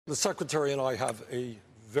The Secretary and I have a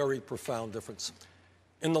very profound difference.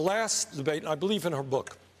 In the last debate, and I believe in her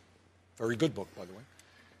book, very good book, by the way,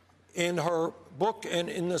 in her book and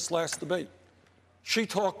in this last debate, she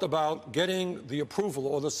talked about getting the approval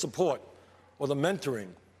or the support or the mentoring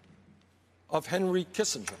of Henry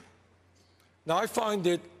Kissinger. Now, I find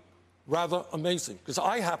it rather amazing because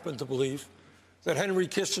I happen to believe that Henry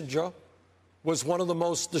Kissinger was one of the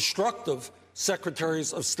most destructive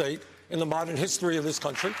secretaries of state in the modern history of this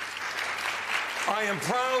country. I am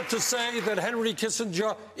proud to say that Henry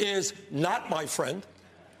Kissinger is not my friend.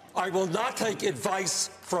 I will not take advice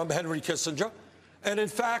from Henry Kissinger. And in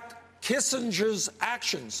fact, Kissinger's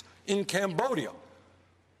actions in Cambodia,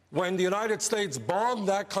 when the United States bombed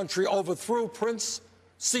that country, overthrew Prince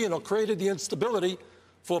Sihanouk, created the instability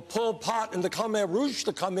for Pol Pot and the Khmer Rouge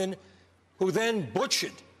to come in, who then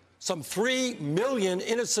butchered some 3 million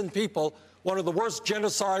innocent people, one of the worst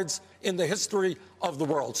genocides in the history of the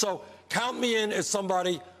world. So count me in as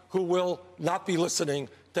somebody who will not be listening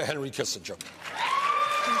to Henry Kissinger.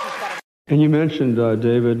 And you mentioned,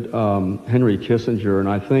 David, Henry Kissinger, and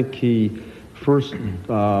I think he first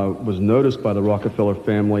was noticed by the Rockefeller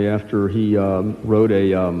family after he wrote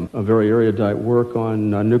a very erudite work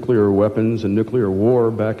on nuclear weapons and nuclear war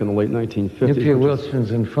back in the late 1950s. Nuclear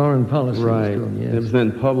weapons and foreign policy. Right. Yes. It was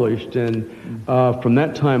then published, and from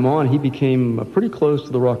that time on, he became pretty close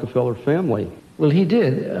to the Rockefeller family. Well, he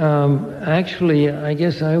did. Actually, I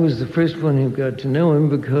guess I was the first one who got to know him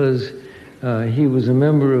because he was a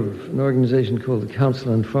member of an organization called the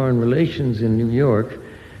Council on Foreign Relations in New York,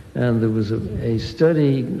 and there was a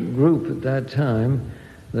study group at that time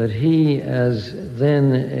that he, as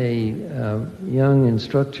then a young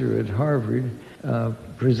instructor at Harvard,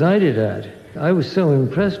 presided at. I was so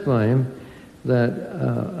impressed by him that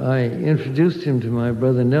I introduced him to my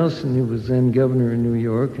brother Nelson, who was then governor in New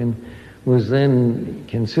York and was then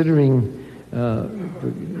considering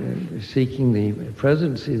seeking the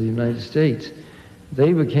presidency of the United States.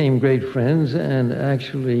 They became great friends, and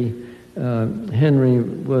actually Henry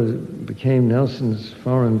became Nelson's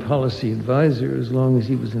foreign policy advisor as long as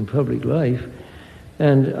he was in public life,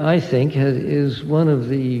 and I think is one of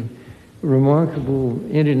the remarkable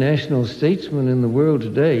international statesmen in the world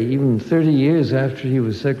today. Even 30 years after he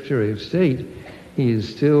was Secretary of State, he is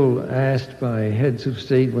still asked by heads of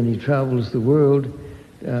state when he travels the world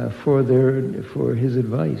for his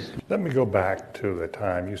advice. Let me go back to the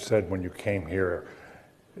time you said when you came here,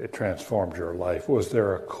 it transformed your life. Was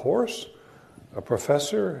there a course, a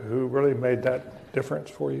professor who really made that difference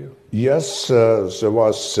for you? Yes, there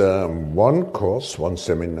was one course, one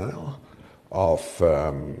seminar of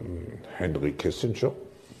Henry Kissinger,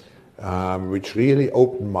 which really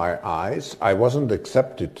opened my eyes. I wasn't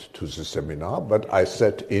accepted to the seminar, but I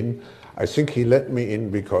sat in. I think he let me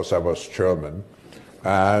in because I was German.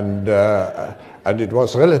 And it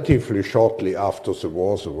was relatively shortly after the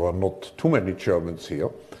war. There were not too many Germans here.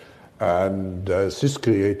 And this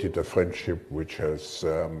created a friendship which has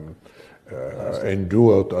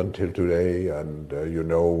endured until today. And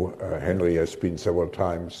Henry has been several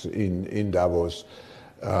times in Davos.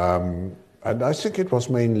 And I think it was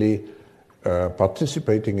mainly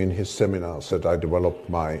participating in his seminars that I developed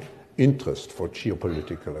my interest for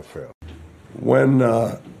geopolitical affairs. When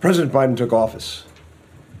President Biden took office,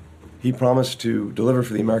 he promised to deliver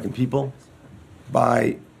for the American people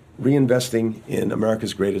by reinvesting in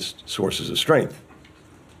America's greatest sources of strength.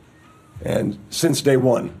 And since day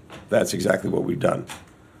one, that's exactly what we've done.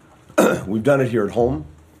 We've done it here at home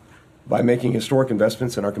by making historic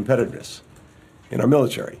investments in our competitiveness, in our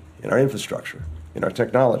military, in our infrastructure, in our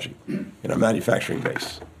technology, in our manufacturing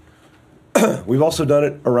base. We've also done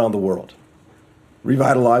it around the world,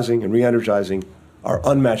 revitalizing and re-energizing our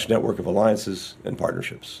unmatched network of alliances and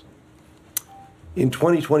partnerships. In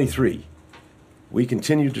 2023, we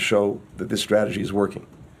continue to show that this strategy is working.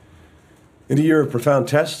 In a year of profound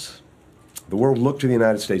tests, the world looked to the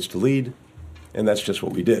United States to lead, and that's just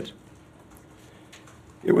what we did.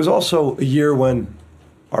 It was also a year when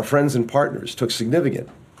our friends and partners took significant,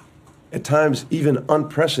 at times even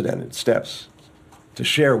unprecedented steps to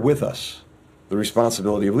share with us the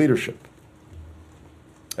responsibility of leadership.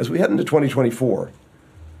 As we head into 2024,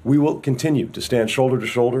 we will continue to stand shoulder to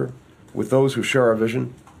shoulder with those who share our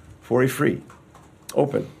vision for a free,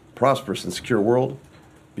 open, prosperous, and secure world,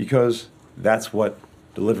 because that's what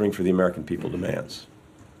delivering for the American people demands.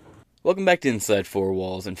 Welcome back to Inside Four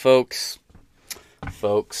Walls, and folks,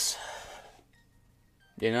 it's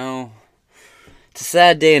a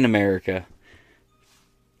sad day in America.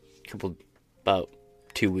 About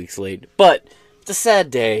 2 weeks late, but it's a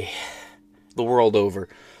sad day the world over.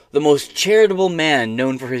 the most charitable man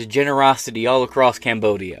known for his generosity all across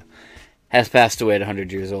Cambodia, has passed away at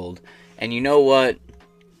 100 years old. And you know what?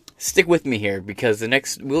 Stick with me here, because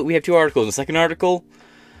we have 2 articles. The second article,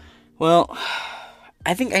 well,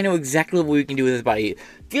 I think I know exactly what we can do with his body.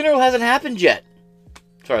 Funeral hasn't happened yet,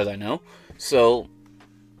 as far as I know. So,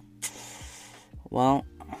 well,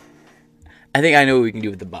 I think I know what we can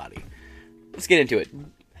do with the body. Let's get into it.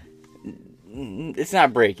 It's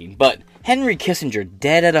not breaking, but Henry Kissinger,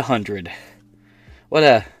 dead at 100. What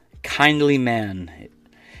a kindly man.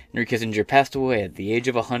 Henry Kissinger passed away at the age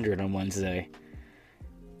of 100 on Wednesday.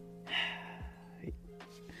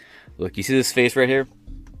 Look, you see this face right here?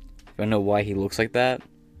 You wanna know why he looks like that?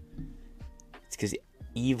 It's because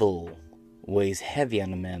evil weighs heavy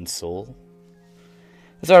on a man's soul.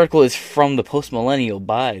 This article is from the Post-Millennial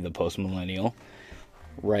by the Post-Millennial.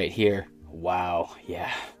 Right here. Wow,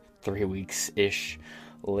 yeah. 3 weeks-ish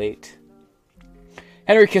late.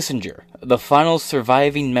 Henry Kissinger, the final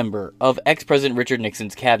surviving member of ex-President Richard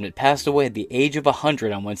Nixon's cabinet, passed away at the age of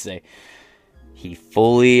 100 on Wednesday. He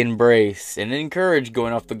fully embraced and encouraged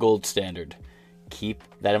going off the gold standard. Keep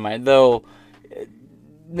that in mind, though.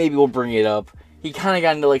 Maybe we'll bring it up. He kind of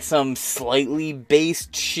got into like some slightly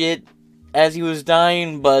based shit as he was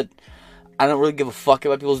dying, but I don't really give a fuck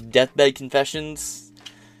about people's deathbed confessions.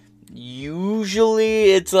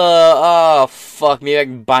 Usually it's oh fuck, maybe I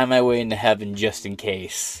can buy my way into heaven just in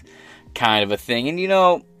case kind of a thing. And you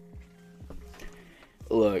know,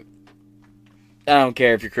 look, I don't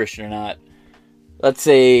care if you're Christian or not. Let's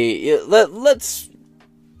say, let's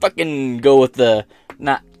fucking go with the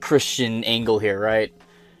not Christian angle here, right?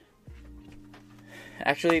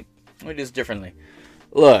 Actually, let me do this differently.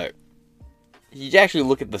 Look, you actually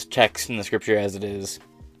look at this text in the scripture as it is.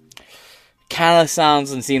 Kind of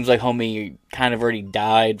sounds and seems like homie kind of already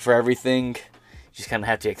died for everything. You just kind of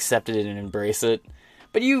have to accept it and embrace it.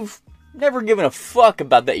 But you've never given a fuck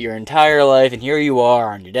about that your entire life, and here you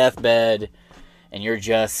are on your deathbed, and you're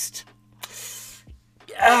just...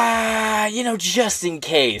 just in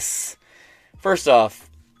case. First off,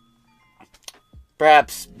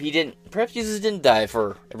 perhaps Jesus didn't die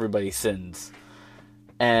for everybody's sins.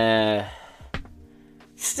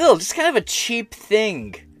 Still, just kind of a cheap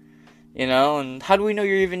thing. You know, and how do we know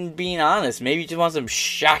you're even being honest? Maybe you just want some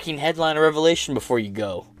shocking headline or revelation before you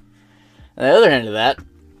go. On the other end of that,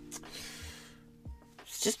 it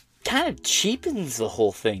just kind of cheapens the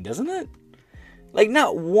whole thing, doesn't it? Like,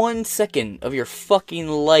 not 1 second of your fucking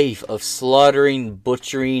life of slaughtering,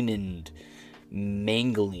 butchering, and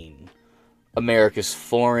mangling America's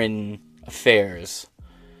foreign affairs.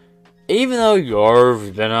 Even though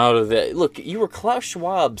you've been out of that... Look, you were Klaus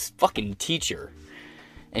Schwab's fucking teacher.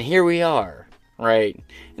 And here we are, right?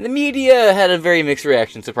 And the media had a very mixed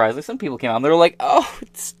reaction, surprisingly. Some people came out and they were like, oh,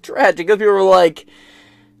 it's tragic. Other people were like,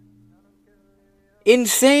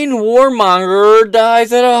 insane warmonger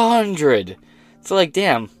dies at 100. So, like,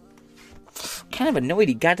 damn. Kind of annoyed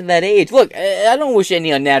he got to that age. Look, I don't wish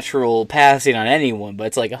any unnatural passing on anyone, but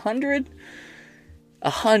it's like 100?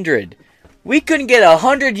 100. We couldn't get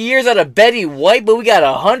 100 years out of Betty White, but we got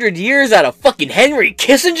 100 years out of fucking Henry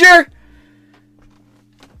Kissinger?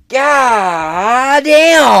 God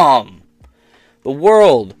damn! The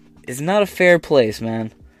world is not a fair place,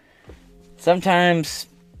 man. Sometimes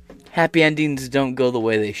happy endings don't go the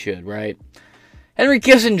way they should, right? Henry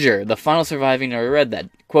Kissinger, the final surviving, I read that.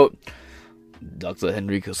 Quote, Dr.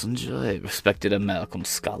 Henry Kissinger, a respected American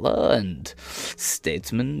scholar and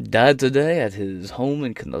statesman, died today at his home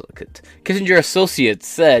in Connecticut. Kissinger Associates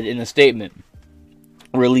said in a statement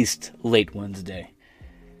released late Wednesday.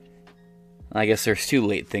 I guess there's 2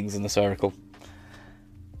 late things in this article.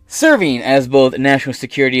 Serving as both National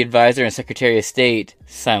Security Advisor and Secretary of State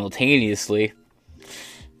simultaneously.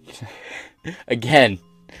 Again,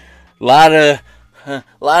 a lot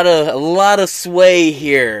of sway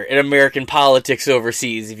here in American politics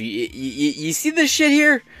overseas. If you see this shit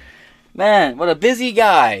here, man, what a busy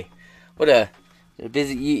guy. What a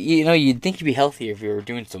busy. You'd think you'd be healthier if you were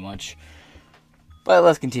doing so much. But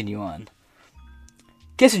let's continue on.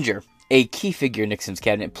 Kissinger, a key figure in Nixon's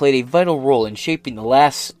cabinet, played a vital role in shaping the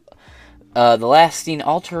lasting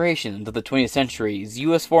alterations of the 20th century's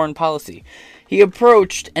U.S. foreign policy. He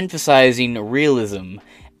approached emphasizing realism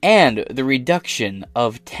and the reduction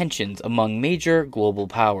of tensions among major global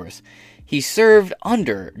powers. He served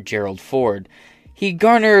under Gerald Ford. He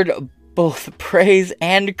garnered both praise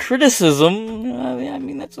and criticism. I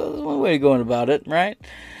mean, that's one way of going about it, right?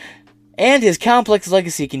 And his complex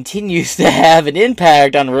legacy continues to have an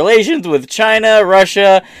impact on relations with China,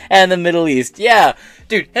 Russia, and the Middle East. Yeah,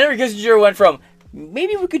 dude, Henry Kissinger went from,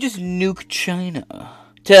 maybe we could just nuke China,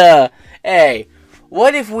 to, hey,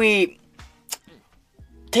 what if we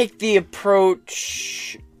take the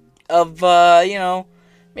approach of,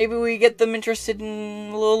 maybe we get them interested in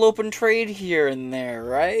a little open trade here and there,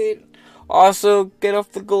 right? Also, get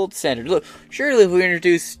off the gold standard. Look, surely if we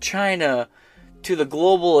introduce China to the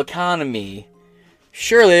global economy,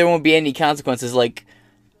 surely there won't be any consequences, like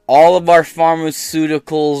all of our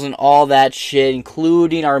pharmaceuticals and all that shit,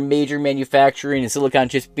 including our major manufacturing and silicon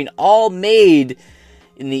chips, being all made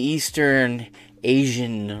in the Eastern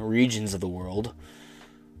Asian regions of the world.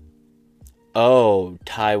 Oh,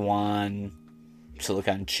 Taiwan,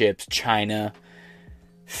 silicon chips, China,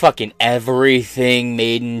 fucking everything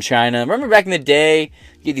made in China. Remember back in the day,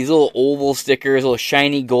 you get these little oval stickers, little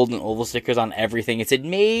shiny golden oval stickers on everything. It said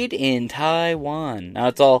made in Taiwan. Now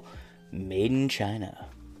it's all made in China.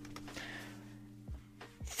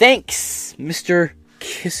 Thanks, Mr.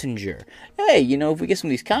 Kissinger. Hey, if we get some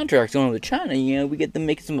of these contracts going with China, we get them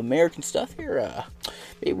making some American stuff here,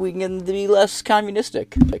 maybe we can get them to be less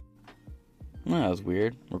communistic. Oh, that was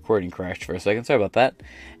weird. Recording crashed for a second. Sorry about that.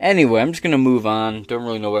 Anyway, I'm just going to move on. Don't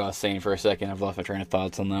really know what I was saying for a second. I've lost my train of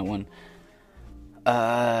thoughts on that one.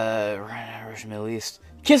 Russian Middle East.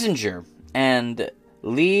 Kissinger and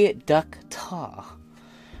Lee Duc-Ta,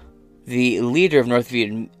 the leader of North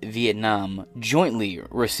Vietnam, jointly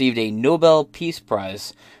received a Nobel Peace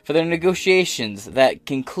Prize for their negotiations that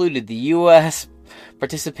concluded the U.S.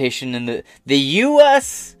 participation in the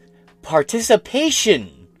U.S. participation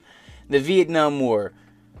in the Vietnam War.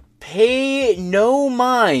 Pay no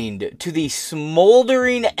mind to the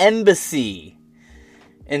smoldering embassy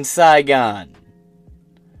in Saigon.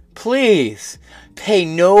 Please, pay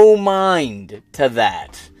no mind to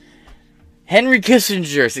that. Henry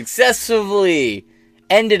Kissinger successfully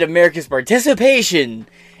ended America's participation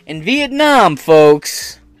in Vietnam,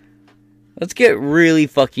 folks. Let's get really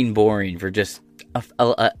fucking boring for just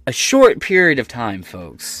a short period of time,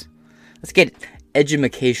 folks. Let's get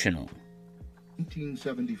educational.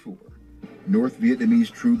 1974, North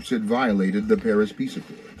Vietnamese troops had violated the Paris Peace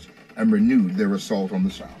Accords and renewed their assault on the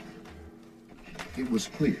South. It was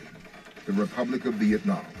clear the Republic of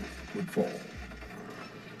Vietnam would fall.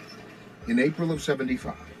 In April of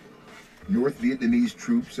 '75, North Vietnamese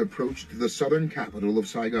troops approached the southern capital of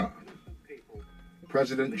Saigon.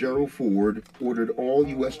 President Gerald Ford ordered all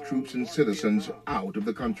U.S. troops and citizens out of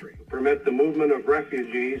the country. Permit the movement of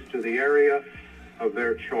refugees to the area of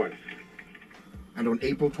their choice. And on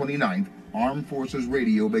April 29th, Armed Forces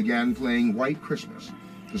Radio began playing White Christmas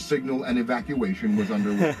to signal an evacuation was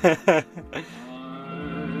underway.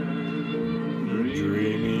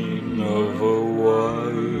 Dreaming of a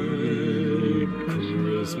white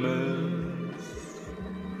Christmas.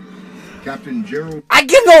 Captain Gerald... I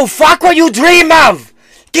give no fuck what you dream of!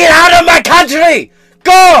 Get out of my country!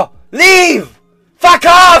 Go! Leave! Fuck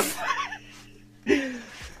off!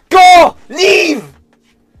 Go! Leave!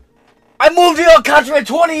 I moved to your country in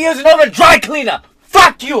 20 years and I'm a dry cleaner!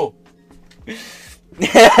 Fuck you!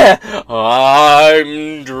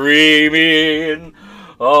 I'm dreaming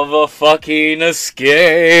of a fucking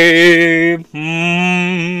escape.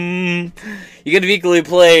 You could have equally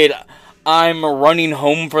played I'm running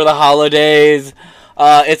home for the holidays.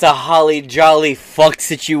 It's a holly jolly fucked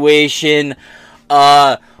situation.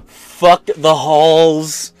 Fuck the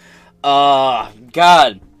halls.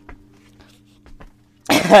 God.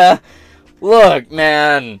 Look,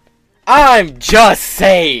 man. I'm just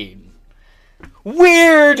saying.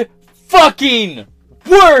 Weird fucking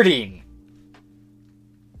wording.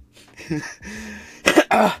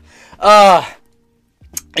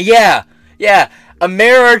 Yeah.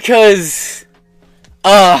 America's,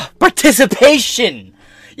 participation.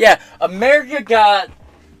 Yeah, America got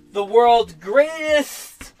the world's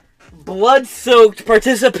greatest blood-soaked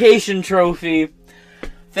participation trophy.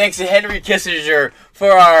 Thanks to Henry Kissinger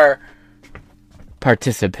for our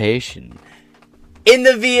participation in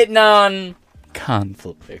the Vietnam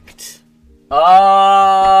conflict.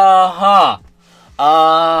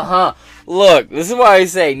 Look, this is why I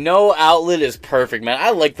say no outlet is perfect, man.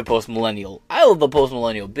 I like the post-millennial. I love the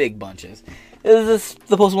post-millennial big bunches. Is this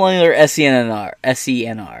the post-millennial or SCNR?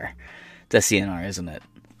 SCNR. It's SCNR, isn't it?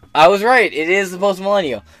 I was right. It is the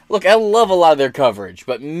post-millennial. Look, I love a lot of their coverage,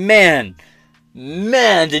 but man,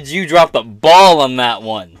 did you drop the ball on that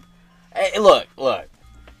one. Hey, look.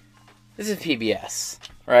 This is PBS,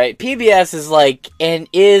 right? PBS is like, and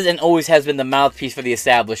is and always has been the mouthpiece for the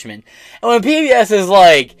establishment. And when PBS is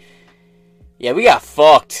like, yeah, we got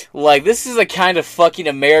fucked. Like, this is the kind of fucking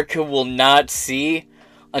America will not see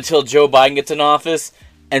until Joe Biden gets in office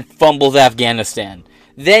and fumbles Afghanistan.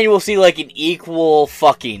 Then you will see, like, an equal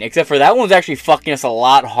fucking. Except for that one's actually fucking us a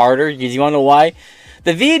lot harder. Because you want to know why?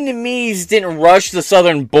 The Vietnamese didn't rush the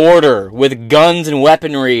southern border with guns and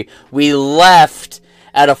weaponry. We left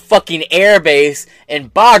at a fucking airbase in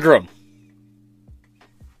Bagram.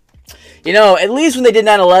 You know, at least when they did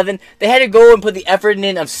 9/11, they had to go and put the effort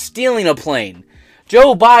in of stealing a plane.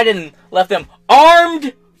 Joe Biden left them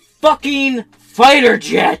armed fucking fighter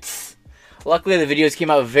jets. Luckily, the videos came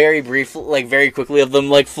out very briefly, like very quickly, of them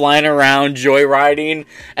like flying around, joyriding,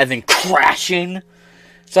 and then crashing.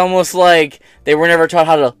 It's almost like they were never taught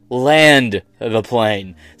how to land the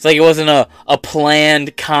plane. It's like it wasn't a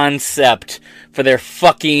planned concept for their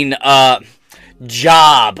fucking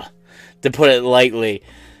job, to put it lightly.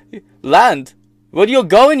 Land? Where you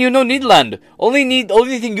going? You don't need land. Only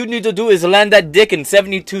thing you need to do is land that dick in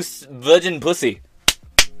 72 virgin pussy.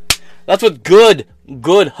 That's what good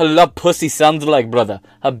halal pussy sounds like, brother.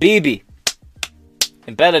 Habibi.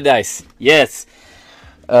 In paradise. Yes.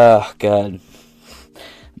 Oh, God.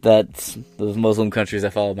 That's those Muslim countries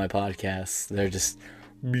that follow my podcast. They're just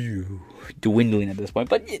dwindling at this point.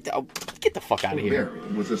 But get the fuck out of here.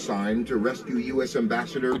 Barry was assigned to rescue U.S.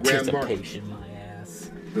 Ambassador Graham Martin.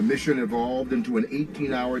 The mission evolved into an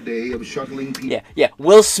 18-hour day of shuttling people. Yeah.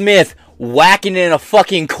 Will Smith whacking in a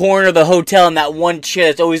fucking corner of the hotel in that one chair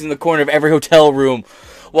that's always in the corner of every hotel room.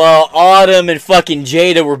 While Autumn and fucking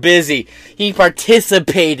Jada were busy, he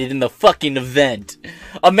participated in the fucking event.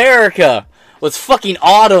 America was fucking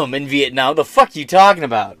Autumn in Vietnam. The fuck are you talking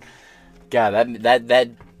about? God,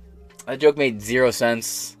 that joke made 0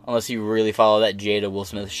 sense unless you really follow that Jada Will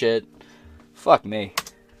Smith shit. Fuck me.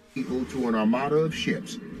 People to an armada of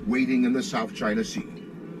ships waiting in the South China Sea.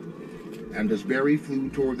 And as Barry flew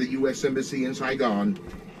toward the U.S. Embassy in Saigon,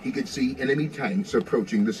 he could see enemy tanks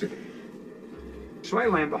approaching the city. So I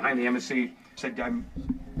land behind the embassy, said,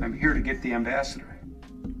 I'm here to get the ambassador.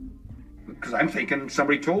 Because I'm thinking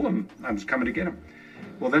somebody told him I was coming to get him.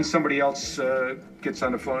 Well, then somebody else gets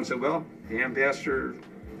on the phone and said, well, the ambassador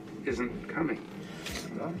isn't coming.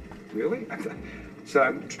 Well, really? So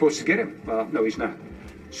I'm supposed to get him? Well, no, he's not.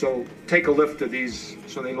 So take a lift of these.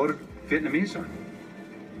 So they loaded Vietnamese on.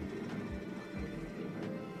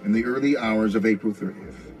 In the early hours of April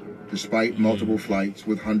 30th, despite multiple flights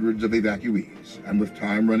with hundreds of evacuees and with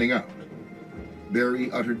time running out, Barry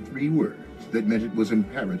uttered 3 words that meant it was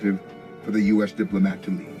imperative for the U.S. diplomat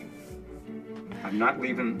to leave. I'm not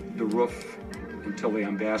leaving the roof until the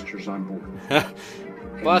ambassador's on board.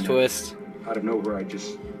 Plot twist. Out of nowhere, I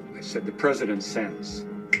said, the president sends.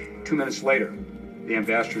 2 minutes later, the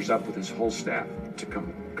ambassador's up with his whole staff to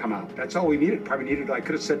come out. That's all we needed. Probably needed, I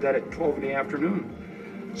could have said that at 12 in the afternoon.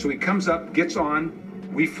 So he comes up, gets on,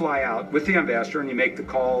 we fly out with the ambassador, and you make the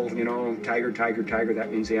call, tiger, tiger, tiger.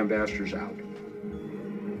 That means the ambassador's out.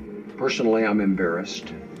 Personally, I'm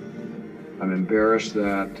embarrassed. I'm embarrassed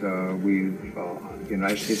that the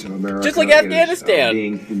United States of America just like Afghanistan, is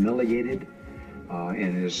being humiliated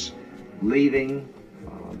and is leaving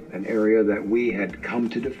an area that we had come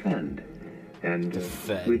to defend. And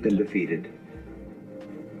we've been defeated.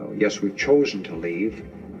 Yes, we've chosen to leave,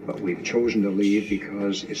 but we've chosen to leave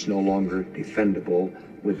because it's no longer defendable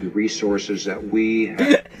with the resources that we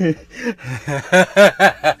have.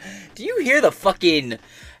 Do you hear the fucking...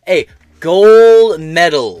 Hey, gold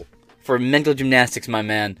medal for mental gymnastics, my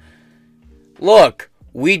man. Look,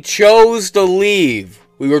 we chose to leave.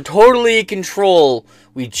 We were totally in control.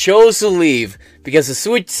 We chose to leave because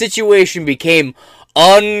the situation became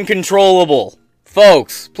uncontrollable.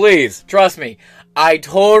 Folks, please, trust me. I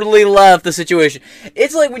totally left the situation.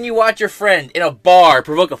 It's like when you watch your friend in a bar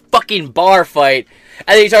provoke a fucking bar fight,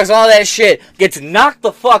 and then he talks all that shit, gets knocked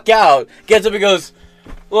the fuck out, gets up and goes,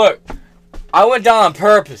 look, I went down on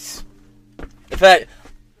purpose. In fact,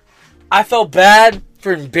 I felt bad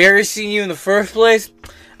for embarrassing you in the first place.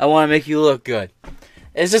 I want to make you look good.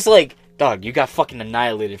 It's just like, dog, you got fucking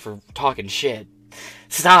annihilated for talking shit.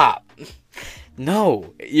 Stop.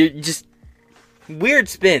 No, you're just weird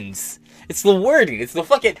spins. It's the wording. It's the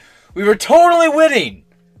fucking... We were totally winning.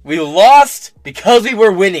 We lost because we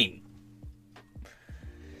were winning.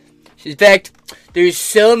 In fact, there's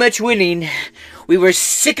so much winning. We were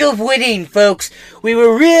sick of winning, folks. We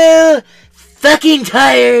were real fucking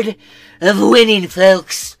tired of winning,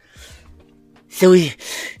 folks. So we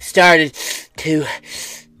started to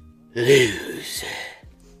lose.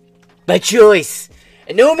 By choice.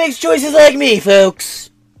 And no one makes choices like me,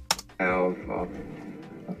 folks.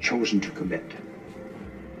 Have chosen to commit.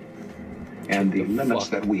 And the limits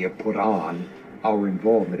that we have put on our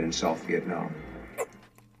involvement in South Vietnam.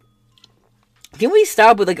 Can we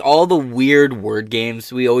stop with all the weird word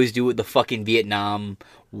games we always do with the fucking Vietnam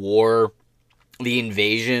War, the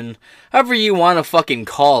invasion, however you want to fucking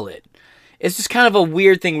call it? It's just kind of a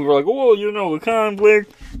weird thing. We were like, oh, the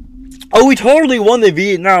conflict. Oh, we totally won the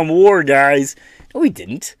Vietnam War, guys. No, we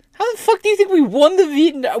didn't. How the fuck do you think we won the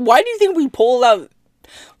Vietnam? Why do you think we pulled out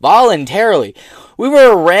voluntarily? We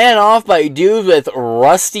were ran off by dudes with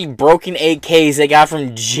rusty, broken AKs they got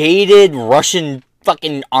from jaded Russian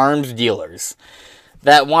fucking arms dealers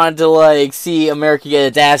that wanted to, see America get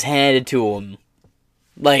its ass handed to them.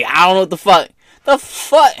 I don't know what the fuck. The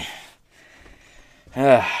fuck?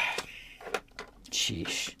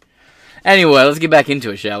 Sheesh. Anyway, let's get back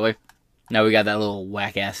into it, shall we? Now we got that little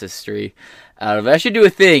whack-ass history out of it. I should do a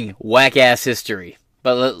thing, whack-ass history.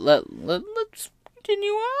 But let's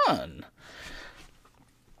continue on.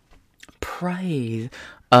 Praise.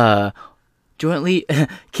 Jointly,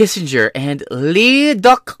 Kissinger and Lee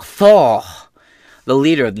Duc Tho, the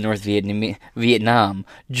leader of North Vietnam,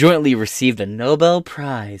 jointly received a Nobel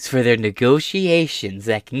Prize for their negotiations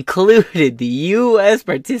that concluded the U.S.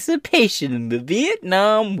 participation in the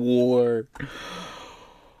Vietnam War.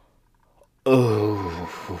 Oh,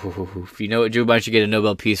 if you know what, Joe Biden should get a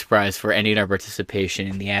Nobel Peace Prize for ending our participation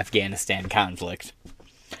in the Afghanistan conflict.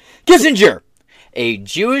 Kissinger, a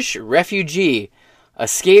Jewish refugee,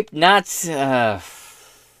 escaped Nazi...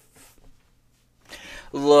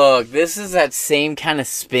 Look, this is that same kind of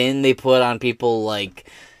spin they put on people like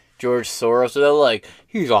George Soros. They're like,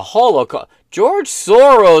 he's a Holocaust. George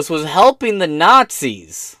Soros was helping the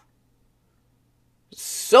Nazis.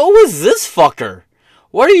 So was this fucker.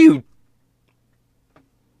 What are you...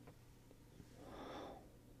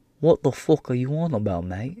 What the fuck are you on about,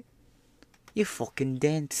 mate? You fucking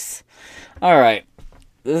dense. Alright.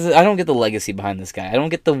 I don't get the legacy behind this guy. I don't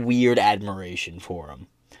get the weird admiration for him.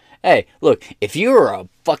 Hey, look, if you're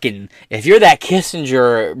that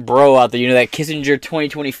Kissinger bro out there, that Kissinger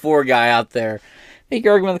 2024 guy out there, make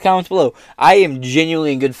your argument in the comments below. I am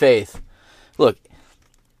genuinely in good faith. Look,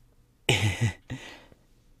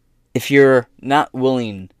 if you're not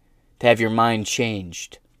willing to have your mind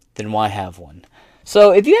changed, then why have one?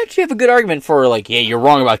 So if you actually have a good argument for, yeah, you're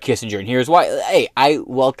wrong about Kissinger, and here's why, hey, I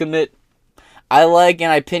welcome it. I like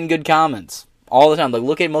and I pin good comments all the time.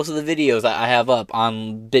 Look at most of the videos I have up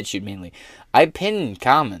on BitChute mainly. I pin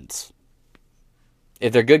comments.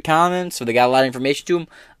 If they're good comments, or they got a lot of information to them,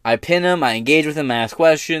 I pin them, I engage with them, I ask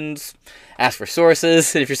questions, ask for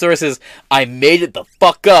sources. And if your source is, I made it the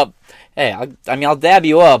fuck up, hey, I'll dab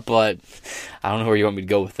you up, but I don't know where you want me to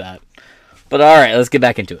go with that. But alright, let's get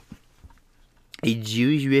back into it. A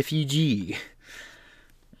Jewish refugee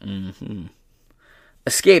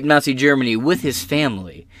escaped Nazi Germany with his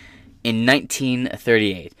family in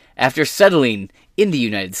 1938 after settling in the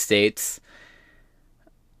United States.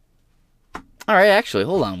 Alright, actually,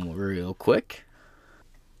 hold on real quick.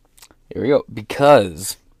 Here we go.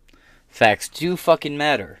 Because facts do fucking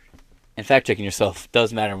matter. And fact-checking yourself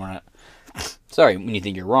does matter when when you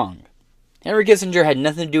think you're wrong. Henry Kissinger had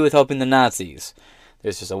nothing to do with helping the Nazis.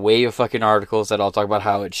 There's just a wave of fucking articles that all talk about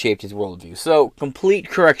how it shaped his worldview. So, complete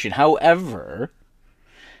correction. However,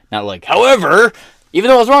 even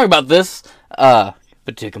though I was wrong about this, but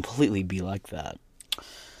to completely be like that.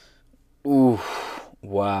 Ooh,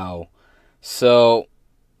 wow. So,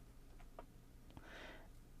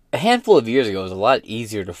 a handful of years ago, it was a lot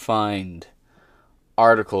easier to find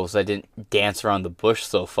articles that didn't dance around the bush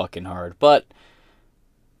so fucking hard. But,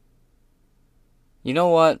 you know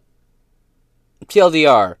what?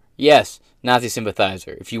 TLDR, yes, Nazi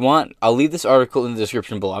sympathizer. If you want, I'll leave this article in the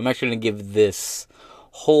description below. I'm actually going to give this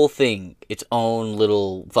whole thing its own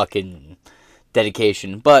little fucking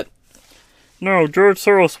dedication. But, no, George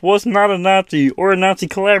Soros was not a Nazi or a Nazi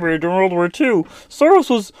collaborator during World War II. Soros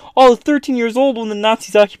was all of 13 years old when the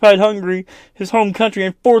Nazis occupied Hungary, his home country,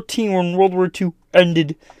 and 14 when World War II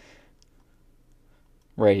ended.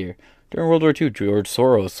 Right here. During World War II, George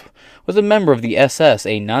Soros was a member of the SS,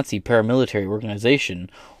 a Nazi paramilitary organization,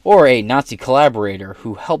 or a Nazi collaborator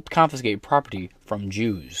who helped confiscate property from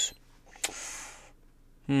Jews.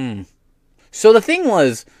 So the thing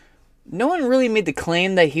was, no one really made the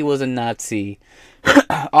claim that he was a Nazi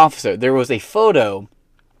officer. There was a photo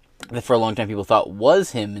that for a long time people thought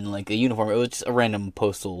was him in a uniform. It was just a random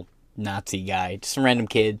postal Nazi guy, just a random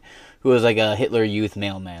kid who was like a Hitler Youth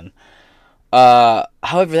mailman.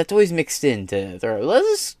 However, that's always mixed into there. Let's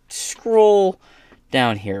just scroll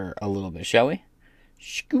down here a little bit, shall we?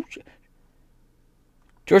 Scooch.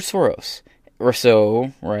 George Soros.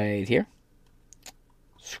 So, right here.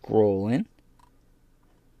 Scroll in.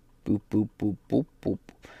 Boop, boop, boop, boop, boop.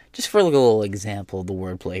 Just for a little example of the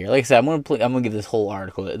wordplay here. Like I said, I'm gonna give this whole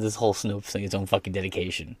article, this whole Snopes thing, its own fucking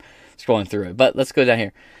dedication. Scrolling through it. But let's go down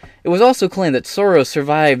here. It was also claimed that Soros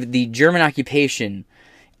survived the German occupation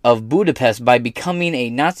of Budapest by becoming a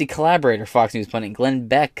Nazi collaborator, Fox News pundit Glenn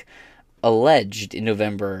Beck alleged in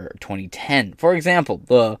November 2010. For example,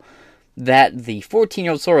 that the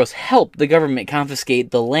 14-year-old Soros helped the government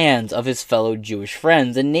confiscate the lands of his fellow Jewish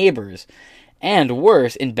friends and neighbors, and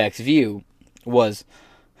worse, in Beck's view, was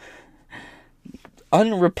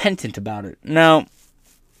unrepentant about it. Now,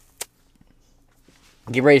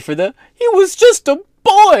 get ready for the "he was just a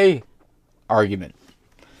boy" argument.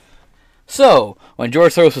 So, when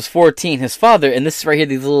George Soros was 14, his father, and this is right here,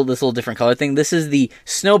 this little different color thing, this is the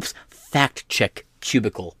Snopes fact check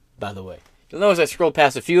cubicle, by the way. You'll notice I scrolled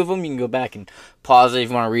past a few of them. You can go back and pause it if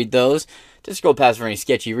you want to read those. Just scroll past for any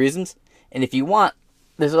sketchy reasons. And if you want,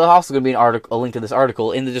 there's also going to be a link to this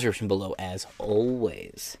article in the description below, as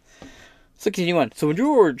always. So continue on. So when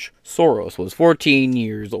George Soros was 14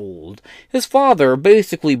 years old, his father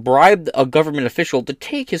basically bribed a government official to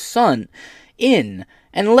take his son in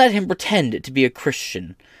and let him pretend to be a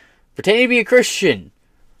Christian. Pretending to be a Christian.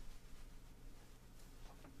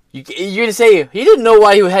 You're going to say he didn't know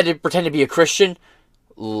why he had to pretend to be a Christian?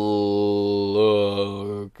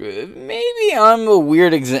 Look, maybe I'm a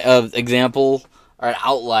weird example or an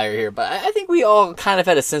outlier here, but I think we all kind of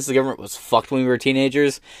had a sense the government was fucked when we were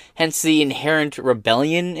teenagers, hence the inherent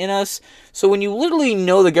rebellion in us. So when you literally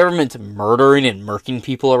know the government's murdering and murking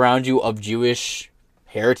people around you of Jewish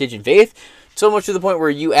heritage and faith, so much to the point where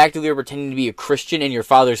you actively are pretending to be a Christian and your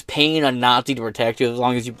father's paying a Nazi to protect you as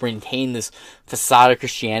long as you maintain this facade of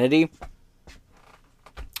Christianity.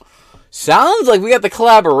 Sounds like we got the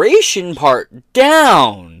collaboration part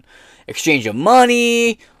down. Exchange of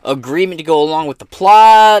money, agreement to go along with the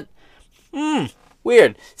plot.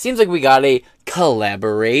 Weird. Seems like we got a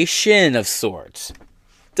collaboration of sorts.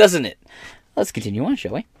 Doesn't it? Let's continue on,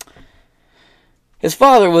 shall we? His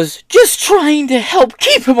father was just trying to help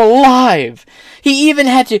keep him alive. He even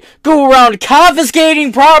had to go around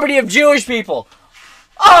confiscating property of Jewish people.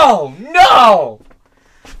 Oh, no!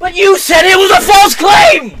 But you said it was a false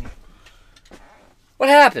claim! What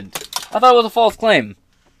happened? I thought it was a false claim.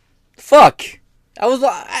 Fuck.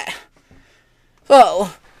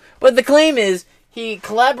 Well, but the claim is he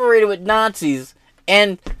collaborated with Nazis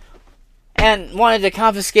and wanted to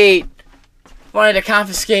confiscate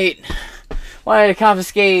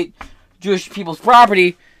Jewish people's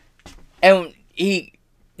property, and him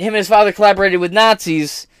and his father collaborated with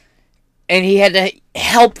Nazis, and he had to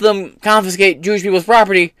help them confiscate Jewish people's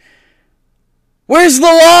property. Where's the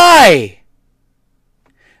lie?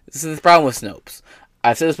 This is the problem with Snopes.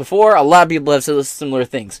 I've said this before, a lot of people have said similar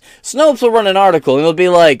things. Snopes will run an article, and it'll be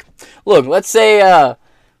like, look, let's say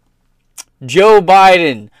Joe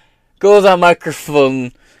Biden goes on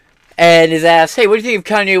microphone and is asked, hey, what do you think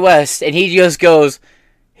of Kanye West? And he just goes,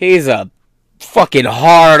 he's a fucking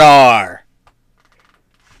hard R.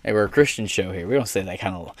 Hey, we're a Christian show here. We don't say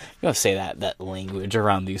that language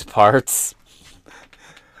around these parts.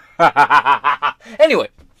 Anyway.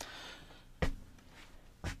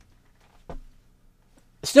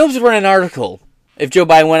 Snopes would run an article if Joe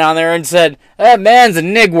Biden went on there and said, that man's a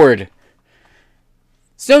nigward.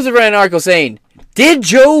 Snopes would run an article saying, did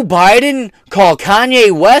Joe Biden call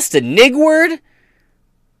Kanye West a nigward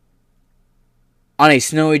on a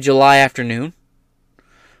snowy July afternoon?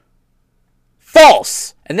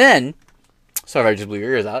 False! And then, sorry if I just blew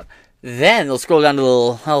your ears out, then they'll scroll down to the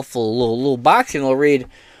little helpful little box and they'll read,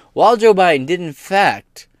 while Joe Biden did in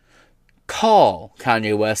fact call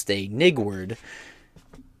Kanye West a nigward,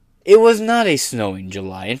 it was not a snowing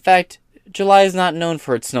July. In fact, July is not known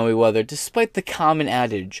for its snowy weather, despite the common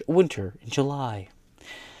adage, winter in July.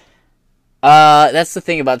 That's the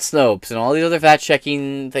thing about Snopes and all these other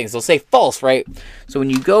fact-checking things. They'll say false, right? So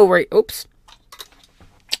when you go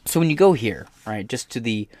So when you go here, right, just to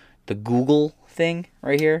the Google thing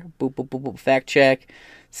right here, boop, boop, boop, boop, fact check,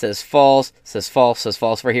 says false,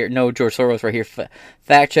 right here. No, George Soros right here.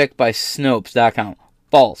 Fact check by Snopes.com.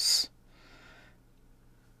 False.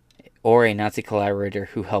 Or a Nazi collaborator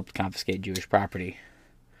who helped confiscate Jewish property.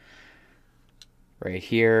 Right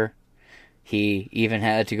here. He even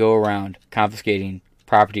had to go around confiscating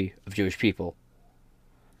property of Jewish people.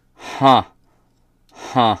 Huh.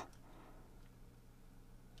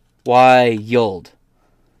 Wild.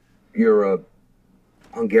 You're a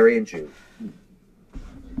Hungarian Jew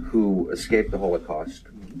who escaped the Holocaust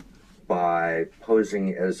by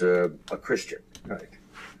posing as a Christian. Right.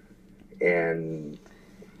 And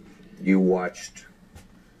you watched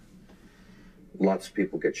lots of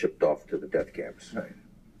people get shipped off to the death camps. Right.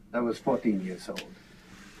 I was 14 years old.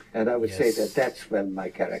 And I would say that that's when my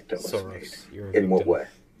character was made. In what way?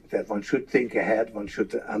 That one should think ahead, one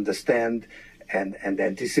should understand and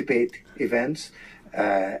anticipate events.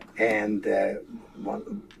 and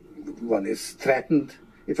one is threatened.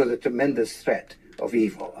 It was a tremendous threat of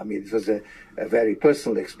evil. I mean, it was a very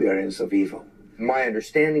personal experience of evil. My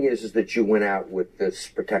understanding is that you went out with this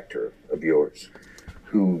protector of yours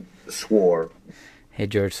who swore. Hey,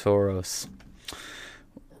 George Soros.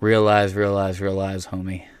 Realize,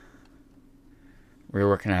 homie. Real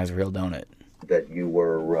recognize, real donut. That you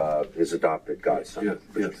were his adopted godson.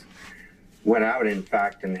 Yes. Went out, in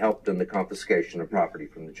fact, and helped in the confiscation of property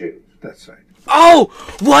from the Jews. That's right. Oh!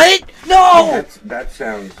 What? No! That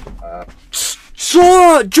sounds...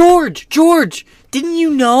 Sora! George! Didn't you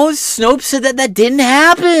know Snopes said that didn't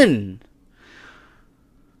happen?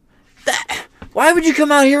 Why would you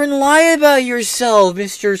come out here and lie about yourself,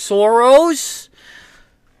 Mr. Soros?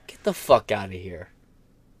 Get the fuck out of here.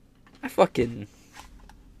 I fucking...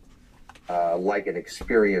 like an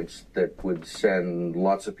experience that would send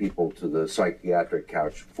lots of people to the psychiatric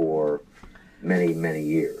couch for many, many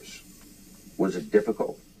years. Was it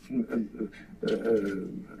difficult? Not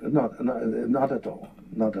at all.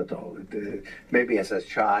 Not at all. Maybe as a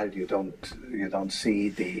child you don't see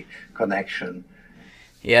the connection.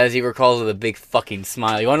 Yeah, as he recalls with a big fucking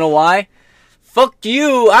smile. You wanna know why? Fuck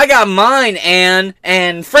you! I got mine, Anne.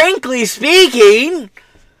 And frankly speaking,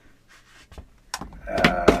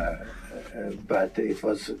 but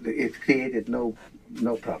it created no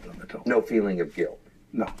problem at all. No feeling of guilt.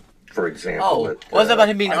 No. For example, oh, was it about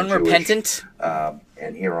him being unrepentant? Jewish,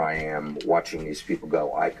 and here I am watching these people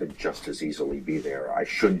go. I could just as easily be there. I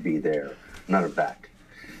should be there. None of that.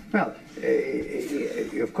 Well,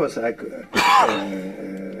 of course, I could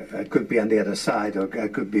be on the other side, or I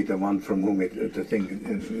could be the one from whom the thing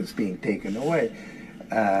is being taken away.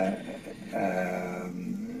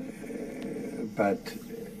 But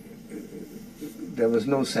there was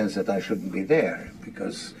no sense that I shouldn't be there,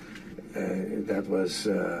 because that was...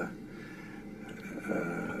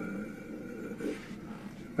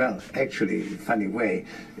 well, actually, funny way,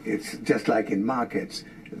 it's just like in markets,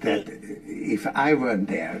 that if I weren't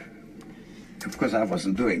there, of course I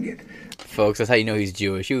wasn't doing it. Folks, that's how you know he's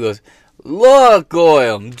Jewish. He goes, look,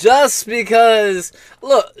 Goyim, just because...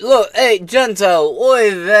 Look, hey, Gentile,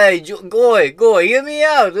 oy vey, Goy, hear me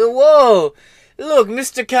out, whoa. Look,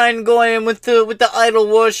 Mr. Kind Goyim with the idol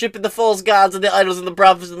worship and the false gods and the idols and the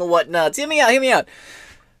prophets and the whatnots. Hear me out.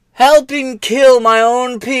 Helping kill my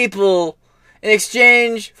own people in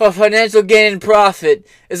exchange for financial gain and profit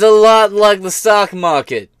is a lot like the stock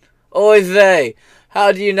market. Oy vey,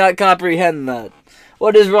 how do you not comprehend that?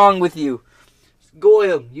 What is wrong with you?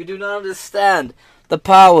 Goyim, you do not understand the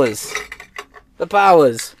powers. I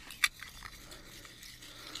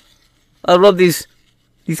rub these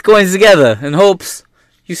coins together in hopes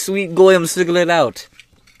you sweet Goyim figure it out.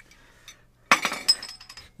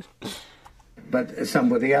 But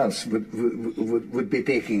somebody else would be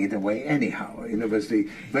taking it away anyhow. In other words,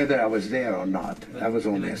 whether I was there or not, I was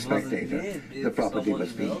only a spectator. The property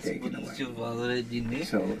was being taken away.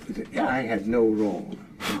 So I had no role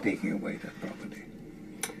in taking away that property.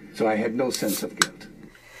 So I had no sense of guilt.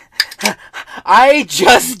 I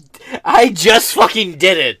just fucking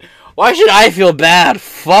did it. Why should I feel bad?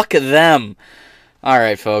 Fuck them.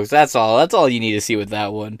 Alright, folks, that's all you need to see with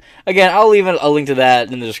that one. Again, I'll leave a link to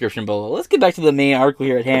that in the description below. Let's get back to the main article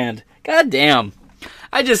here at hand. God damn.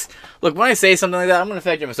 Look, when I say something like that, I'm going to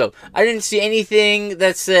fact check myself. I didn't see anything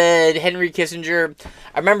that said Henry Kissinger.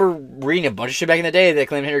 I remember reading a bunch of shit back in the day that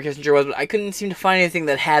claimed Henry Kissinger was, but I couldn't seem to find anything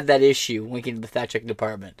that had that issue linking to the fact checking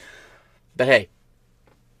department. But hey,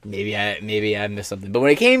 maybe I missed something. But when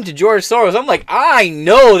it came to George Soros, I'm like, I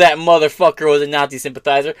know that motherfucker was a Nazi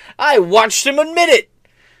sympathizer. I watched him admit it.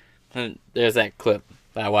 And there's that clip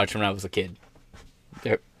that I watched when I was a kid.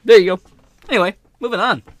 There you go. Anyway, moving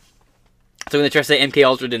on. So when they try to say MK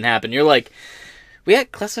Ultra didn't happen, you're like, we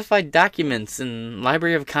had classified documents in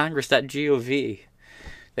Library of Congress.gov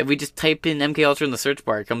that we just type in MK Ultra in the search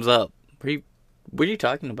bar, it comes up. What are you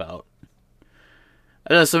talking about?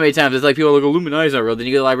 I know so many times, it's like people are like, Illuminati's not real. Then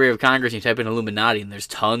you go to the Library of Congress and you type in Illuminati, and there's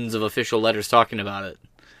tons of official letters talking about it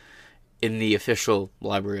in the official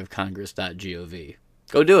Library of Congress.gov.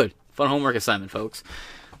 Go do it. Fun homework assignment, folks.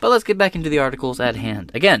 But let's get back into the articles at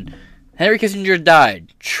hand. Again, Henry Kissinger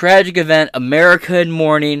died. Tragic event. America in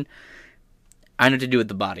mourning. I know what to do with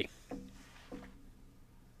the body.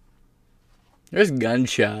 There's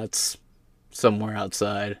gunshots somewhere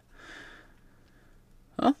outside.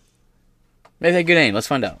 Huh? Maybe they good aim. Let's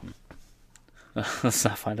find out. Let's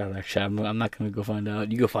not find out, actually. I'm not going to go find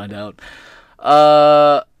out. You go find out.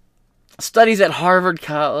 studies at Harvard.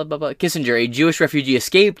 Kissinger, a Jewish refugee,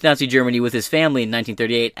 escaped Nazi Germany with his family in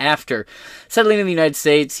 1938. After settling in the United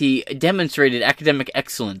States, he demonstrated academic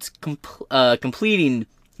excellence, completing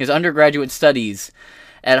his undergraduate studies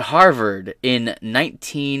at Harvard in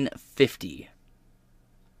 1950.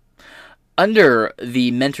 Under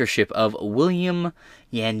the mentorship of William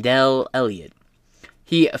Yandell Elliott,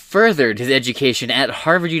 he furthered his education at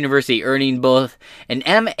Harvard University, earning both an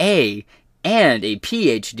M.A. and a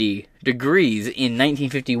Ph.D. degrees in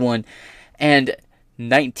 1951 and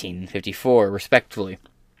 1954, respectively.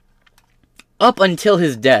 Up until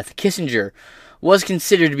his death, Kissinger was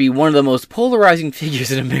considered to be one of the most polarizing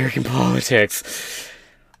figures in American politics.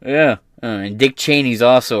 Yeah, and Dick Cheney's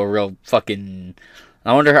also a real fucking...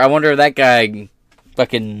 I wonder if that guy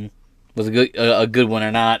fucking was a good one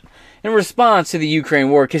or not. In response to the Ukraine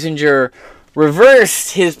war, Kissinger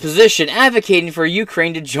reversed his position, advocating for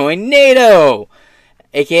Ukraine to join NATO,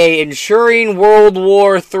 aka ensuring World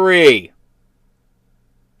War III.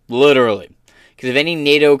 Literally. Because if any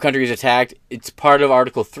NATO country is attacked, it's part of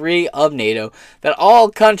Article 3 of NATO that all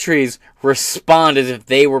countries respond as if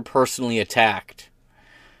they were personally attacked.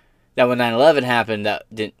 Now, when 9/11 happened, that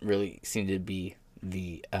didn't really seem to be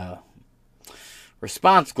the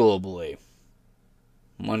response globally.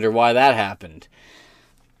 Wonder why that happened.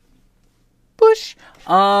 Bush.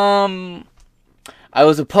 I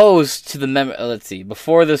was opposed to the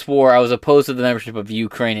before this war, I was opposed to the membership of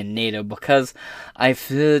Ukraine in NATO because I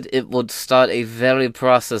feared it would start a very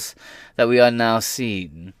process that we are now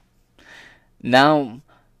seeing. Now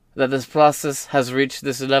that this process has reached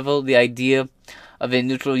this level, the idea of a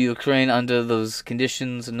neutral Ukraine under those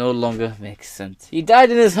conditions no longer makes sense. He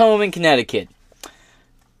died in his home in Connecticut.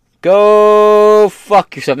 Go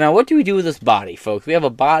fuck yourself. Now, what do we do with this body, folks? We have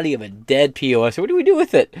a body of a dead POS. What do we do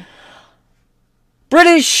with it?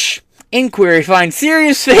 British inquiry finds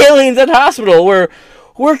serious failings at hospital where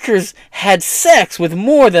workers had sex with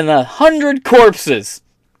more than 100 corpses.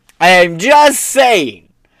 I am just saying.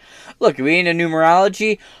 Look, are we into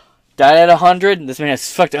numerology? Died at 100. This man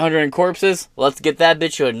has fucked 100 corpses. Let's get that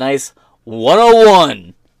bitch to a nice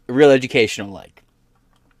 101. Real educational like.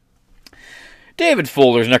 David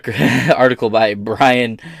Fuller's article by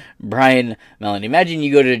Brian Melanie. Imagine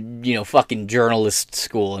you go to, fucking journalist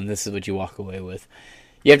school and this is what you walk away with.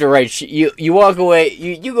 You have to write, you walk away,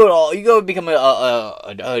 you go become you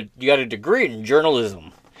got a degree in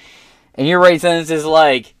journalism. And you write sentences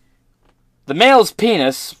like, the male's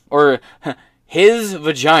penis, or his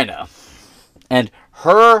vagina, and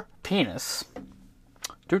her penis.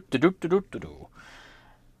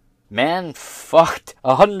 Man fucked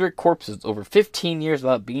 100 corpses over 15 years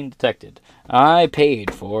without being detected. I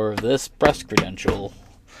paid for this press credential.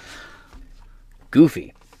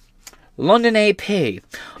 Goofy. London AP.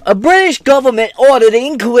 A British government ordered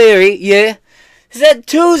inquiry, said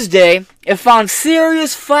Tuesday it found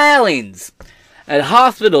serious failings at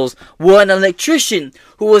hospitals where an electrician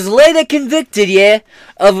who was later convicted,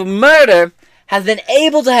 of murder has been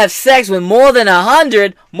able to have sex with more than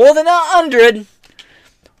 100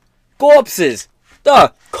 corpses.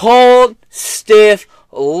 The cold, stiff,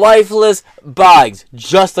 lifeless bodies.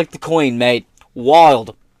 Just like the Queen, mate.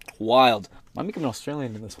 Wild. I'm becoming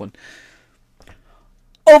Australian in this one.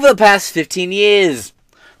 Over the past 15 years,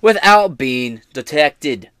 without being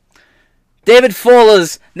detected. David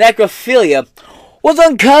Fuller's necrophilia was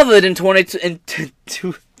uncovered in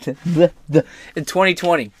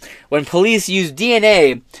 2020 when police used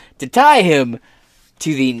DNA to tie him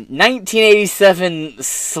to the 1987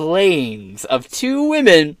 slayings of 2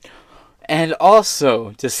 women, and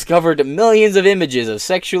also discovered millions of images of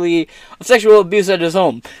sexual abuse at his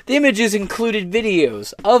home. The images included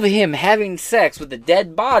videos of him having sex with the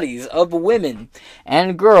dead bodies of women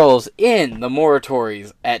and girls in the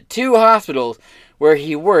mortuaries at 2 hospitals where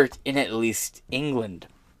he worked in at least England.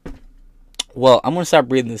 Well, I'm going to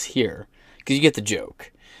stop reading this here, because you get the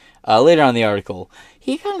joke. Later on in the article,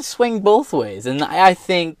 he kind of swung both ways. And I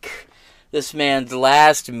think this man's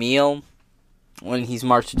last meal, when he's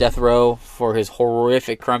marched to death row for his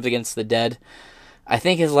horrific crimes against the dead, I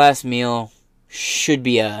think his last meal should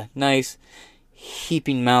be a nice,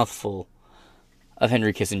 heaping mouthful of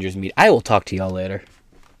Henry Kissinger's meat. I will talk to y'all later.